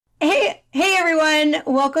everyone.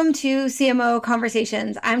 Welcome to CMO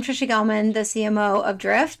Conversations. I'm Trisha Gelman, the CMO of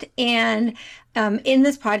Drift. And in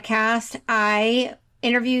this podcast, I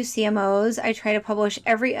interview CMOs. I try to publish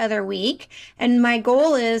every other week. And my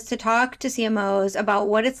goal is to talk to CMOs about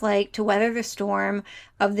what it's like to weather the storm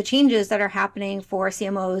of the changes that are happening for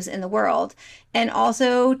CMOs in the world. And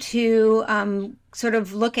also to sort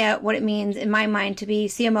of look at what it means, in my mind, to be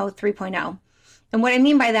CMO 3.0. And what I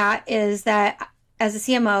mean by that is that as a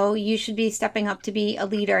CMO, you should be stepping up to be a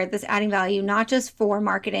leader that's adding value, not just for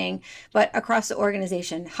marketing, but across the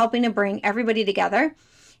organization, helping to bring everybody together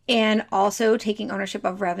and also taking ownership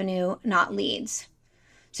of revenue, not leads.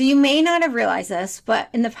 So you may not have realized this, but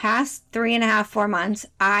in the past 3.5, 4 months,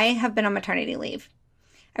 I have been on maternity leave.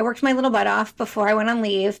 I worked my little butt off before I went on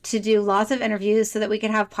leave to do lots of interviews so that we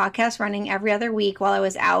could have podcasts running every other week while I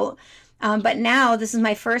was out. But now this is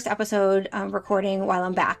my first episode recording while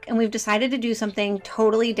I'm back, and we've decided to do something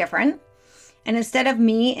totally different. And instead of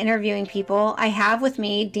me interviewing people, I have with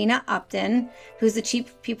me Dina Upton, who's the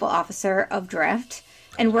Chief People Officer of Drift.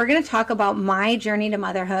 And we're going to talk about my journey to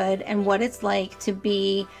motherhood and what it's like to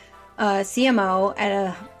be a CMO at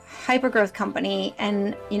a hypergrowth company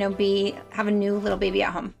and, have a new little baby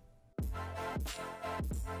at home.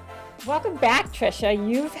 Welcome back, Trisha.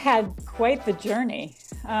 You've had quite the journey.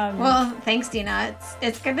 Well, thanks, Dina.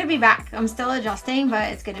 It's good to be back. I'm still adjusting,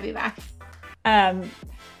 but it's good to be back.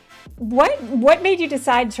 What made you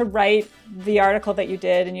decide to write the article that you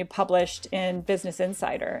did and you published in Business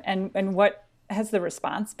Insider, and what has the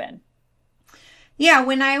response been? Yeah,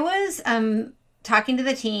 when I was talking to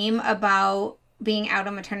the team about being out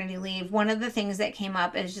on maternity leave, one of the things that came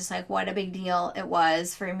up is just like what a big deal it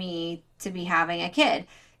was for me to be having a kid.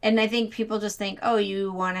 And I think people just think, oh,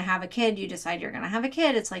 you want to have a kid, you decide you're going to have a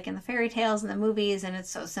kid. It's like in the fairy tales and the movies, and it's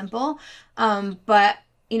so simple. But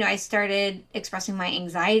I started expressing my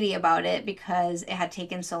anxiety about it because it had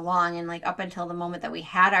taken so long. And like up until the moment that we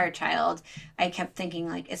had our child, I kept thinking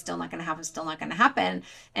like, it's still not going to happen, still not going to happen.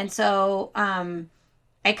 And so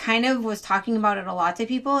I kind of was talking about it a lot to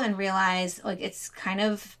people and realized like it's kind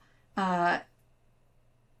of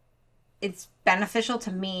it's beneficial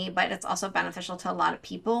to me, but it's also beneficial to a lot of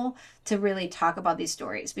people to really talk about these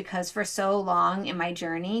stories, because for so long in my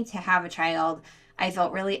journey to have a child, I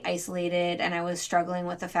felt really isolated and I was struggling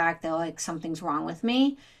with the fact that like something's wrong with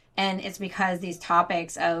me. And it's because these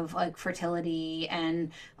topics of like fertility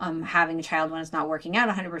and having a child when it's not working out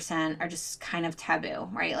 100% are just kind of taboo,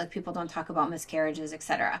 right? Like people don't talk about miscarriages,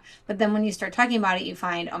 etc. But then when you start talking about it, you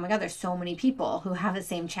find, oh my God, there's so many people who have the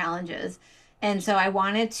same challenges. And so I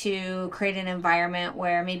wanted to create an environment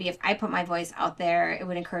where maybe if I put my voice out there, it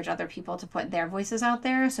would encourage other people to put their voices out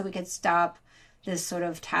there so we could stop this sort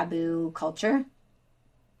of taboo culture.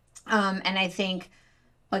 And I think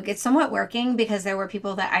like it's somewhat working, because there were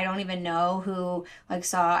people that I don't even know who like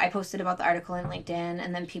saw I posted about the article in LinkedIn,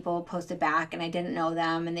 and then people posted back and I didn't know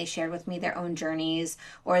them, and they shared with me their own journeys,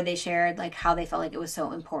 or they shared like how they felt like it was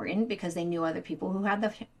so important because they knew other people who had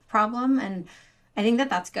the problem. And I think that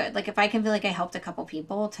that's good. Like if I can feel like I helped a couple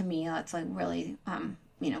people, to me, that's like really, an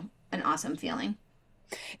awesome feeling.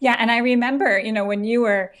 Yeah. And I remember, when you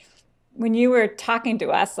were talking to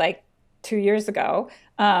us like 2 years ago,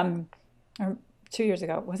 or 2 years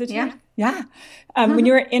ago, was it 2 years? Yeah. When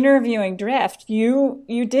you were interviewing Drift, you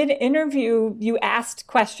asked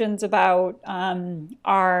questions about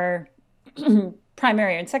our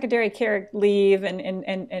primary and secondary care leave,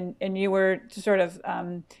 and you were sort of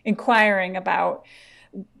inquiring about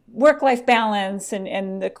work-life balance,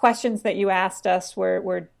 and the questions that you asked us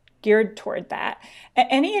were geared toward that.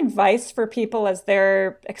 Any advice for people as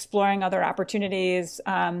they're exploring other opportunities?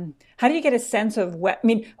 How do you get a sense of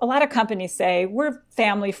a lot of companies say we're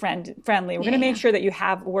family friendly. We're going to make sure that you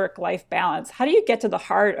have work-life balance. How do you get to the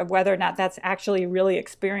heart of whether or not that's actually really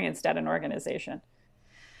experienced at an organization?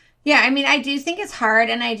 Yeah, I mean, I do think it's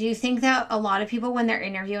hard, and I do think that a lot of people, when they're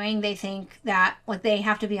interviewing, they think that like they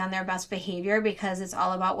have to be on their best behavior because it's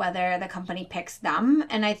all about whether the company picks them.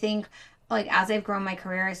 And I think like as I've grown my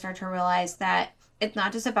career, I start to realize that it's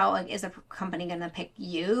not just about like, is a company going to pick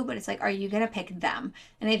you, but it's like, are you going to pick them?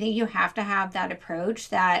 And I think you have to have that approach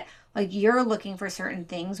that like you're looking for certain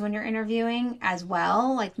things when you're interviewing as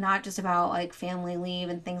well, like not just about like family leave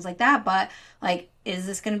and things like that, but like, is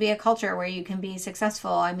this going to be a culture where you can be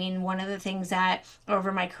successful? I mean, one of the things that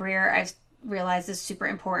over my career I've realized is super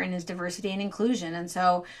important is diversity and inclusion. And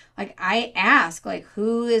so like I ask like,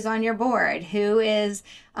 who is on your board? Who is,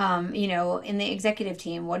 in the executive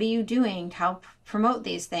team? What are you doing to help promote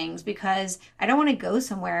these things because I don't want to go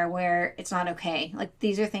somewhere where it's not okay. Like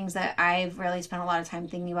these are things that I've really spent a lot of time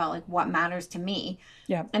thinking about, like what matters to me.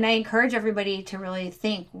 Yeah. And I encourage everybody to really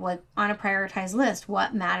think what on a prioritized list,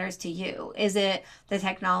 what matters to you? Is it the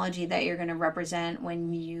technology that you're going to represent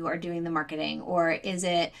when you are doing the marketing, or is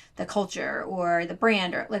it the culture or the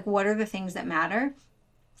brand, or like what are the things that matter?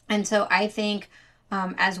 And so I think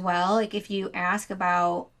as well, like if you ask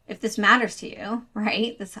about if this matters to you,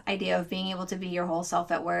 right? This idea of being able to be your whole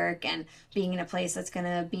self at work and being in a place that's going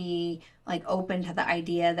to be like open to the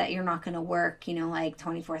idea that you're not going to work, you know, like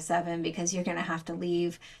 24/7 because you're going to have to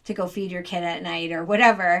leave to go feed your kid at night or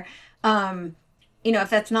whatever. You know, if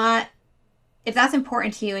that's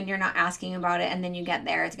important to you and you're not asking about it and then you get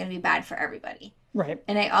there, it's going to be bad for everybody. Right.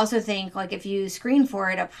 And I also think like if you screen for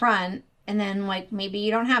it up front and then like maybe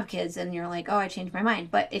you don't have kids and you're like, oh, I changed my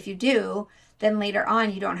mind. But if you do, then later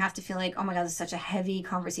on you don't have to feel like, oh my God, this is such a heavy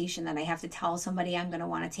conversation that I have to tell somebody I'm going to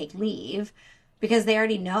want to take leave, because they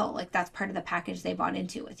already know like that's part of the package they bought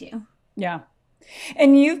into with you. Yeah.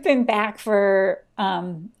 And you've been back for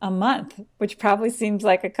a month, which probably seems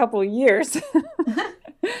like a couple of years.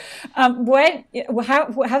 How's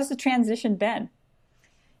the transition been?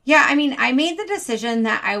 Yeah, I mean, I made the decision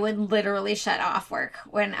that I would literally shut off work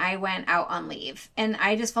when I went out on leave. And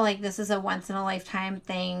I just felt like this is a once in a lifetime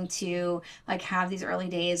thing to like have these early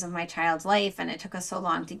days of my child's life. And it took us so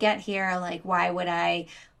long to get here. Like, why would I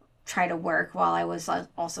try to work while I was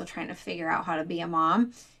also trying to figure out how to be a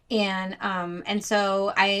mom? And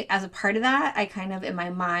so I, as a part of that, I kind of in my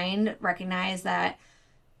mind recognized that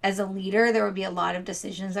as a leader, there would be a lot of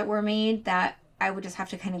decisions that were made that I would just have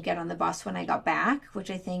to kind of get on the bus when I got back, which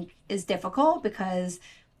I think is difficult because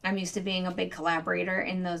I'm used to being a big collaborator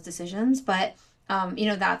in those decisions. But, you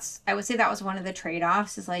know, I would say that was one of the trade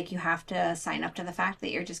offs is like you have to sign up to the fact that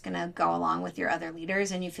you're just going to go along with your other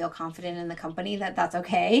leaders and you feel confident in the company that that's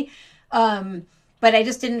okay. But I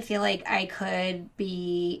just didn't feel like I could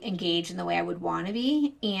be engaged in the way I would want to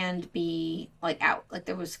be and be like out. Like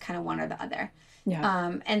there was kind of one or the other.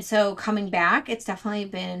 Yeah. And so coming back, it's definitely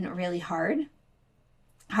been really hard,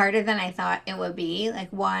 harder than I thought it would be.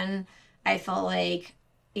 Like one, I felt like,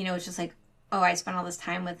 you know, it's just like, oh, I spent all this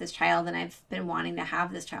time with this child and I've been wanting to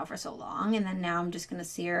have this child for so long. And then now I'm just going to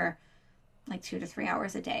see her like 2 to 3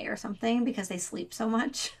 hours a day or something because they sleep so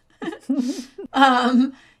much.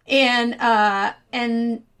 um,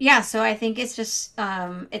 and yeah, so I think it's just,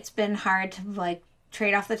 it's been hard to like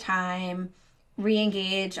trade off the time,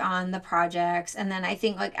 re-engage on the projects. And then I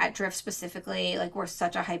think like at Drift specifically, like we're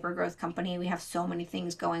such a hyper growth company, we have so many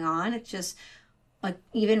things going on. It's just like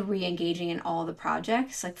even re-engaging in all the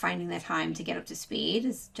projects, like finding the time to get up to speed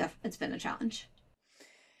is just, it's been a challenge.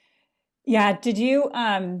 Yeah. Did you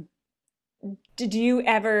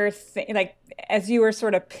ever think, like, as you were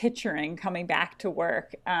sort of picturing coming back to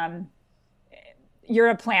work, you're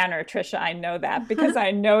a planner, Trisha. I know that because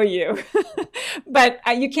I know you. But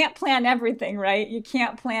you can't plan everything, right? You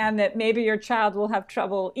can't plan that maybe your child will have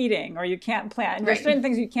trouble eating, or you can't plan. There's Right. certain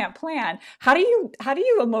things you can't plan. How do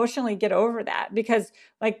you emotionally get over that? Because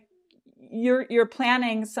like you're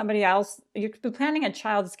planning somebody else, you're planning a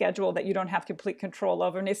child's schedule that you don't have complete control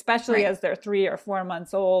over, and especially Right. as they're 3 or 4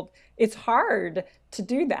 months old, it's hard to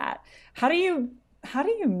do that. How do you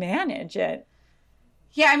manage it?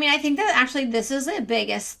 Yeah, I mean, I think that actually this is the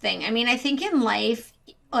biggest thing. I mean, I think in life,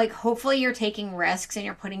 like hopefully you're taking risks and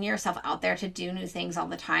you're putting yourself out there to do new things all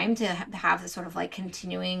the time to have this sort of like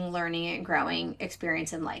continuing learning and growing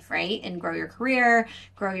experience in life, right? And grow your career,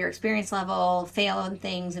 grow your experience level, fail on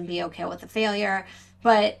things and be okay with the failure.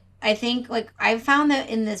 But I think like I've found that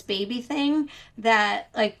in this baby thing that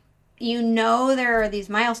like you know there are these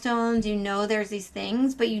milestones, you know there's these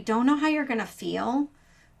things, but you don't know how you're going to feel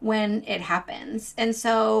when it happens. And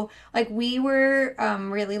so, like, we were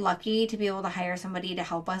really lucky to be able to hire somebody to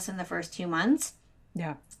help us in the first 2 months.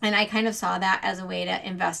 Yeah. And I kind of saw that as a way to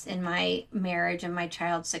invest in my marriage and my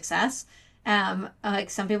child's success. Like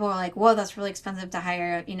some people were like, "Whoa, that's really expensive to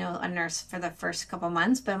hire, you know, a nurse for the first couple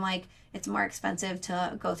months." But I'm like, it's more expensive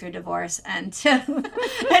to go through divorce and to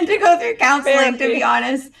and to go through counseling, to be Therapy.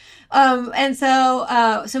 honest. And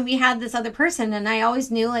so so we had this other person, and I always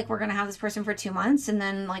knew like we're gonna have this person for 2 months, and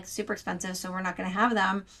then like super expensive, so we're not gonna have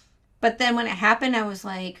them. But then when it happened, I was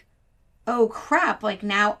like, oh crap, like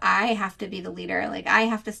now I have to be the leader. Like I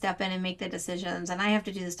have to step in and make the decisions and I have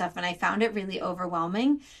to do the stuff. And I found it really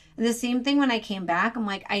overwhelming. And the same thing when I came back, I'm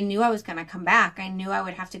like, I knew I was going to come back. I knew I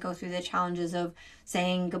would have to go through the challenges of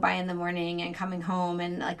saying goodbye in the morning and coming home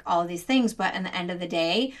and like all of these things. But in the end of the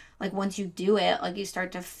day, like once you do it, like you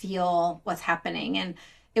start to feel what's happening. And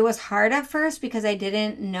it was hard at first because I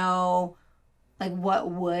didn't know like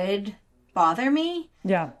what would bother me.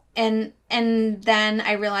 Yeah. And then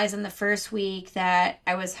I realized in the first week that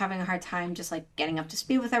I was having a hard time just like getting up to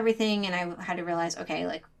speed with everything, and I had to realize, okay,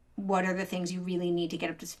 like what are the things you really need to get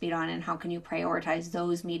up to speed on, and how can you prioritize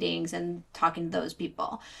those meetings and talking to those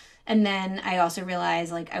people. And then I also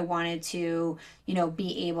realized like I wanted to,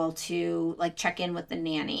 be able to like check in with the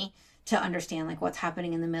nanny to understand like what's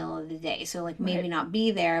happening in the middle of the day. So like maybe Right. not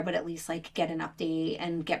be there, but at least like get an update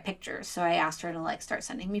and get pictures. So I asked her to like start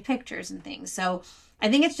sending me pictures and things. So I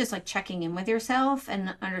think it's just like checking in with yourself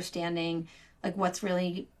and understanding like what's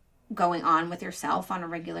really going on with yourself on a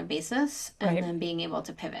regular basis and Right. then being able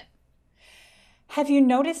to pivot. Have you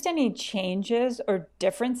noticed any changes or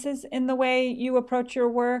differences in the way you approach your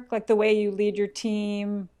work, like the way you lead your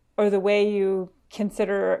team or the way you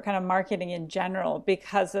consider kind of marketing in general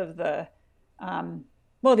because of um,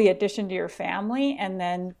 the addition to your family and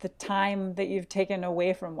then the time that you've taken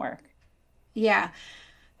away from work? Yeah.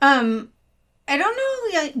 Um I don't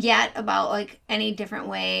know yet about like any different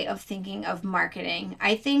way of thinking of marketing.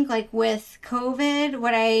 I think like with COVID,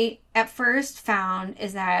 what I at first found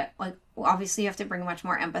is that like obviously you have to bring much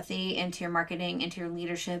more empathy into your marketing, into your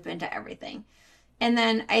leadership, into everything. And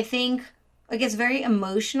then I think like it's very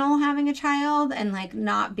emotional having a child and like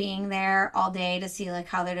not being there all day to see like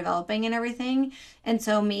how they're developing and everything. And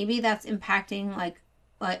so maybe that's impacting like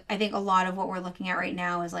I think a lot of what we're looking at right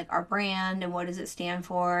now is like our brand and what does it stand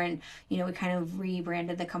for. And we kind of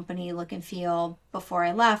rebranded the company look and feel before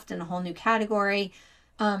I left in a whole new category.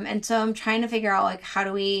 And so I'm trying to figure out like how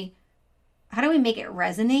do we make it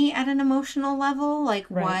resonate at an emotional level, like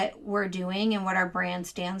Right. what we're doing and what our brand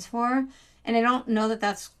stands for. And I don't know that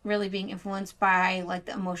that's really being influenced by like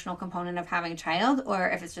the emotional component of having a child, or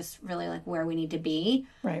if it's just really like where we need to be.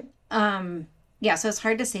 Right. um yeah, so it's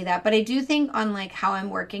hard to say that, but I do think on like how I'm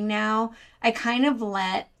working now, I kind of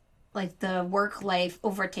let like the work life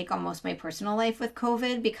overtake almost my personal life with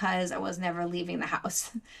COVID because I was never leaving the house.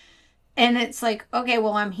 And it's like, okay,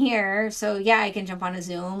 well, I'm here. So, yeah, I can jump on a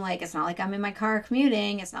Zoom. Like, it's not like I'm in my car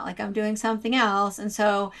commuting. It's not like I'm doing something else. And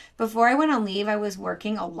so, before I went on leave, I was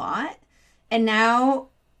working a lot. And now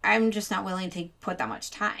I'm just not willing to put that much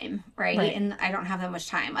time, right? Right. And I don't have that much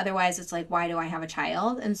time. Otherwise, it's like, why do I have a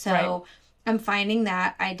child? And Right. so, I'm finding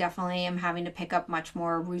that I definitely am having to pick up much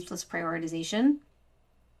more ruthless prioritization,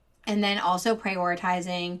 and then also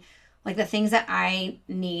prioritizing like the things that I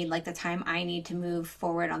need, like the time I need to move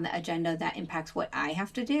forward on the agenda that impacts what I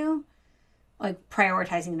have to do, like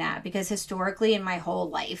prioritizing that, because historically in my whole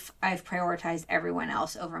life I've prioritized everyone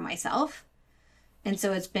else over myself. And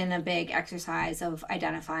so it's been a big exercise of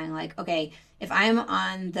identifying like, okay, if I'm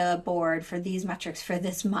on the board for these metrics for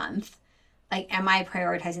this month, like am I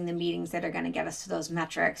prioritizing the meetings that are going to get us to those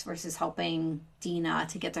metrics versus helping Dina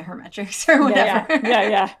to get to her metrics or Yeah. whatever. Yeah.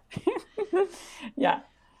 Yeah. Yeah. Yeah.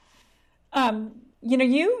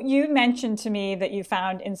 You mentioned to me that you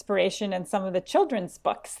found inspiration in some of the children's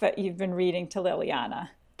books that you've been reading to Liliana.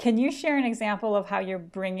 Can you share an example of how you're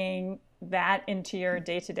bringing that into your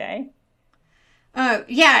day to day?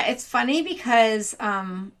 Yeah, it's funny because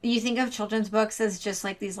you think of children's books as just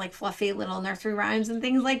like these like fluffy little nursery rhymes and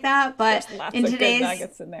things like that, but There's lots in of good today's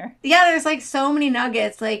nuggets in there. yeah, there's like so many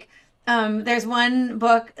nuggets. Like there's one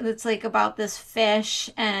book that's like about this fish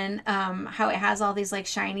and how it has all these like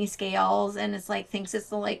shiny scales, and it's like thinks it's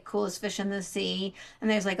the like coolest fish in the sea. And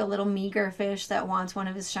there's like a little meager fish that wants one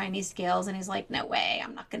of his shiny scales, and he's like, "No way,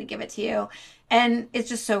 I'm not gonna give it to you." And it's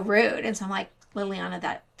just so rude. And so I'm like, Liliana,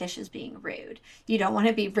 that fish is being rude. You don't want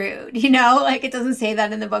to be rude, Like it doesn't say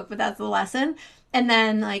that in the book, but that's the lesson. And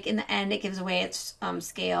then like in the end it gives away its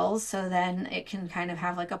scales, so then it can kind of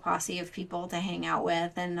have like a posse of people to hang out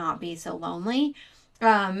with and not be so lonely.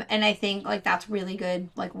 And I think like that's really good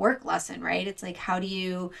like work lesson, right? It's like how do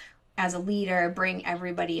you as a leader bring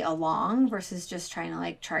everybody along versus just trying to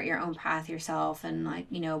like chart your own path yourself and like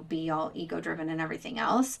be all ego driven and everything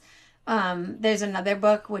else. There's another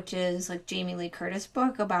book which is like Jamie Lee Curtis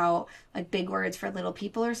book about like big words for little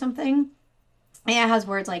people or something. And it has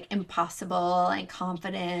words like impossible and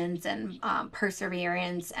confidence and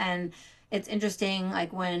perseverance. And it's interesting,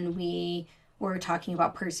 like when we were talking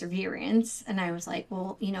about perseverance, and I was like,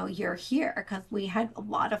 well, you're here because we had a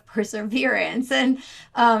lot of perseverance. And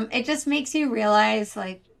it just makes you realize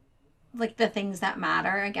like the things that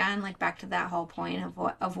matter again, like back to that whole point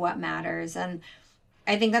of what matters. And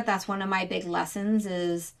I think that that's one of my big lessons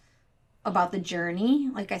is about the journey.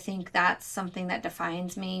 Like I think that's something that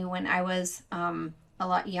defines me. When I was a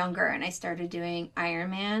lot younger and I started doing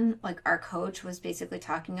Ironman, like our coach was basically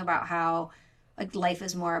talking about how like life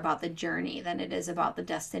is more about the journey than it is about the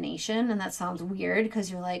destination. And that sounds weird because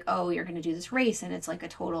you're like, oh, you're going to do this race and it's like a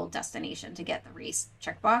total destination to get the race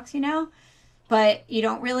checkbox, but you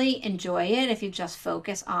don't really enjoy it if you just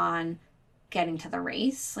focus on getting to the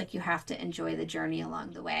race. Like, you have to enjoy the journey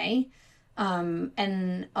along the way.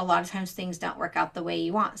 And a lot of times things don't work out the way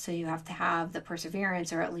you want. So you have to have the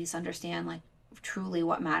perseverance, or at least understand like truly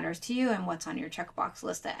what matters to you and what's on your checkbox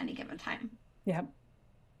list at any given time. Yep.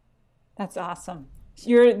 That's awesome.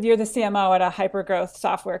 You're the CMO at a hypergrowth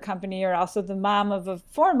software company. You're also the mom of a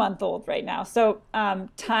 4-month-old right now. So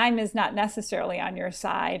time is not necessarily on your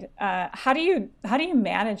side. How do you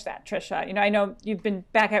manage that, Trisha? I know you've been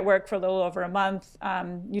back at work for a little over a month.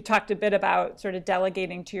 You talked a bit about sort of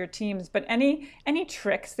delegating to your teams, but any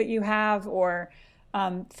tricks that you have, or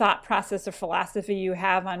thought process or philosophy you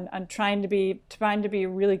have on trying to be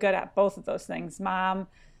really good at both of those things, mom,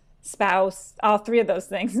 spouse, all three of those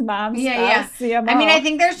things, mom, spouse, CMO. I mean, I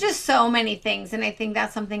think there's just so many things. And I think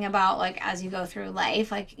that's something about like, as you go through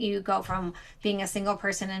life, like you go from being a single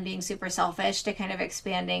person and being super selfish to kind of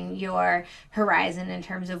expanding your horizon in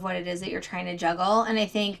terms of what it is that you're trying to juggle. And I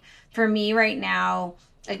think for me right now,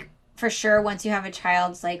 like for sure, once you have a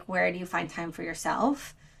child, it's like, where do you find time for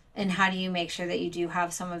yourself? And how do you make sure that you do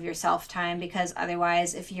have some of your self time? Because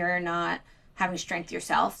otherwise, if you're not having strength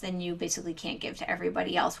yourself, then you basically can't give to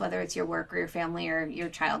everybody else, whether it's your work or your family or your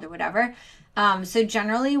child or whatever. So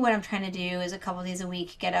generally what I'm trying to do is a couple days a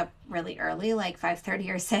week, get up really early, like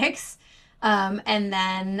 5:30 or 6. And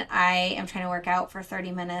then I am trying to work out for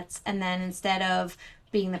 30 minutes. And then instead of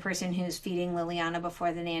being the person who's feeding Liliana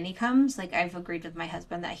before the nanny comes, like I've agreed with my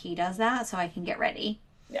husband that he does that so I can get ready.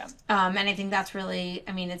 Yeah. And I think that's really,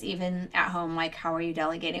 I mean, it's even at home, like how are you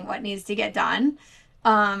delegating what needs to get done?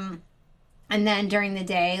 And then during the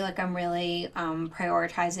day, like I'm really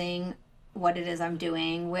prioritizing what it is I'm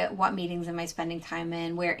doing, what meetings am I spending time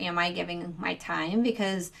in, where am I giving my time,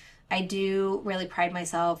 because I do really pride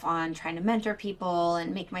myself on trying to mentor people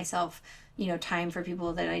and make myself, time for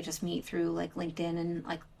people that I just meet through like LinkedIn, and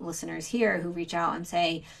like listeners here who reach out and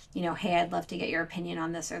say, hey, I'd love to get your opinion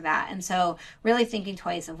on this or that. And so really thinking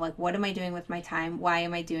twice of like, what am I doing with my time? Why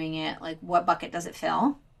am I doing it? Like, what bucket does it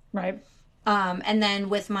fill? Right. And then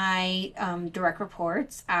with my direct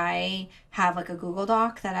reports, I have like a Google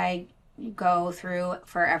Doc that I go through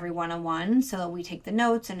for every one-on-one. So we take the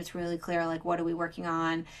notes and it's really clear, like, what are we working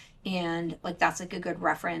on? And like, that's like a good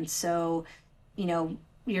reference. So,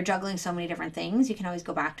 you're juggling so many different things. You can always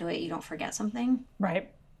go back to it. You don't forget something.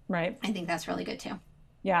 Right. Right. I think that's really good too.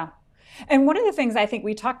 Yeah. And one of the things, I think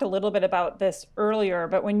we talked a little bit about this earlier,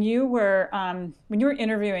 but when you were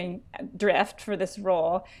interviewing Drift for this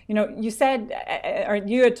role, you said, or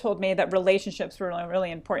you had told me that relationships were really,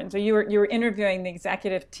 really important. So you were interviewing the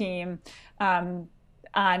executive team on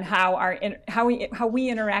how we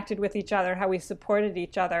interacted with each other, how we supported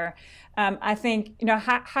each other. I think,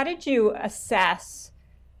 how did you assess?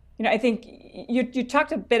 I think you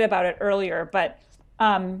talked a bit about it earlier, but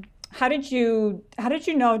how did you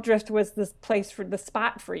know Drift was this place for the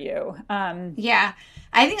spot for you? Yeah,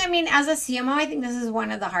 I think, as a CMO, I think this is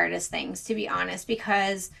one of the hardest things, to be honest,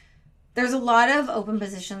 because there's a lot of open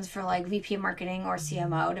positions for like VP of marketing or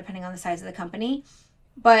CMO, depending on the size of the company.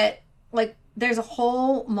 But like, there's a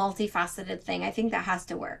whole multifaceted thing, I think, that has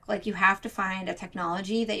to work. Like, you have to find a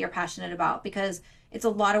technology that you're passionate about, because it's a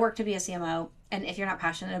lot of work to be a CMO. And if you're not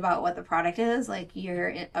passionate about what the product is, like,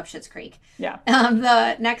 you're up shit's creek. Yeah.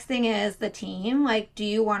 The next thing is the team. Like, do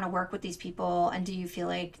you want to work with these people? And do you feel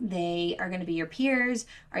like they are going to be your peers?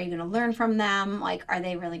 Are you going to learn from them? Like, are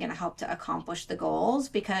they really going to help to accomplish the goals?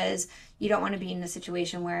 Because you don't want to be in a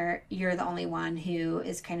situation where you're the only one who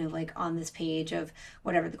is kind of like on this page of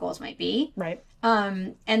whatever the goals might be. Right.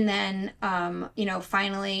 And then,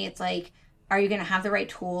 finally, it's like, are you going to have the right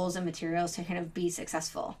tools and materials to kind of be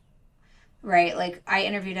successful? Right? Like, I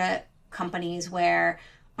interviewed at companies where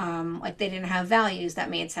like they didn't have values that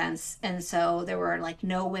made sense, and so there were like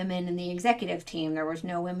no women in the executive team, there was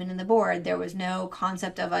no women in the board, there was no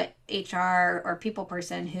concept of a HR or people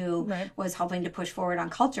person who was helping to push forward on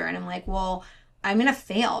culture. And I'm like, well, I'm gonna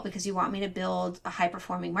fail because you want me to build a high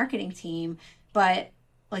performing marketing team, but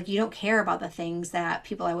like, you don't care about the things that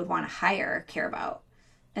people I would want to hire care about.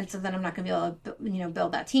 And so then I'm not going to be able to,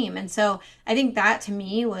 build that team. And so I think that to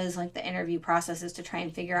me was like the interview process, is to try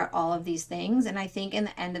and figure out all of these things. And I think in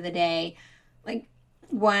the end of the day, like,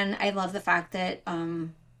 one, I love the fact that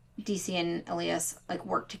DC and Elias like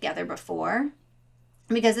worked together before,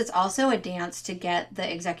 because it's also a dance to get the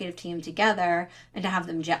executive team together and to have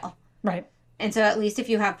them gel. Right. And so at least if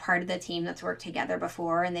you have part of the team that's worked together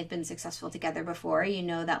before and they've been successful together before,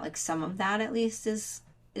 that like some of that at least is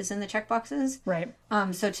is in the checkboxes. Right.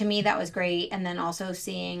 So to me, that was great. And then also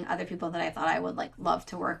seeing other people that I thought I would like love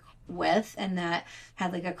to work with and that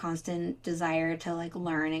had like a constant desire to like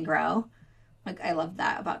learn and grow. Like I love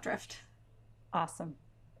that about Drift. Awesome.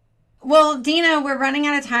 Well, Dina, we're running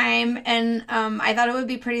out of time, and I thought it would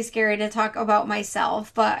be pretty scary to talk about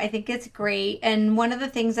myself, but I think it's great. And one of the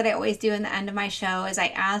things that I always do in the end of my show is I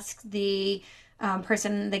ask the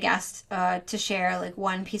person, the guest, to share like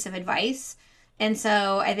one piece of advice. And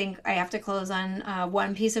so I think I have to close on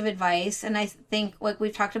one piece of advice. And I think like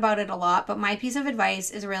we've talked about it a lot, but my piece of advice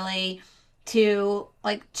is really to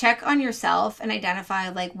like check on yourself and identify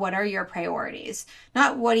like what are your priorities.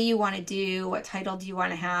 Not what do you want to do, what title do you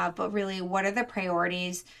want to have, but really what are the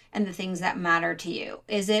priorities and the things that matter to you.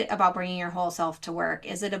 Is it about bringing your whole self to work?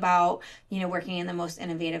 Is it about, working in the most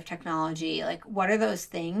innovative technology? Like what are those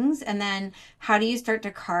things? And then how do you start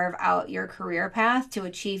to carve out your career path to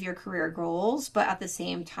achieve your career goals, but at the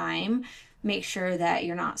same time make sure that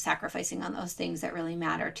you're not sacrificing on those things that really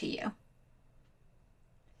matter to you.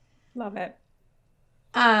 Love it.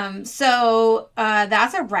 That's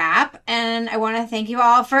a wrap. And I want to thank you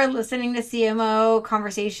all for listening to CMO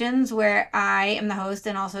Conversations, where I am the host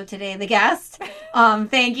and also today the guest.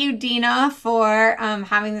 Thank you, Dina, for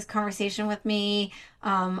having this conversation with me.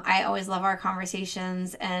 I always love our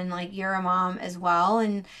conversations, and like you're a mom as well.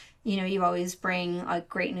 And you always bring like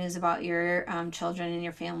great news about your children and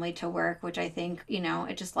your family to work, which I think,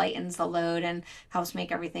 it just lightens the load and helps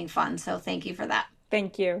make everything fun. So thank you for that.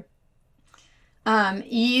 Thank you.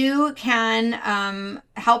 You can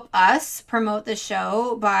help us promote the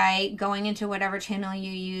show by going into whatever channel you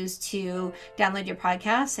use to download your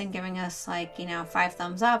podcast and giving us 5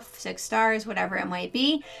 thumbs up, 6 stars, whatever it might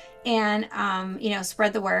be. And,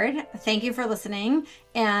 spread the word. Thank you for listening.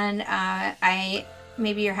 And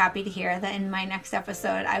maybe you're happy to hear that in my next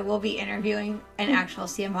episode, I will be interviewing an actual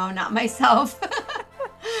CMO, not myself.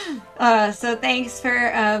 So thanks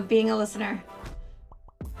for being a listener.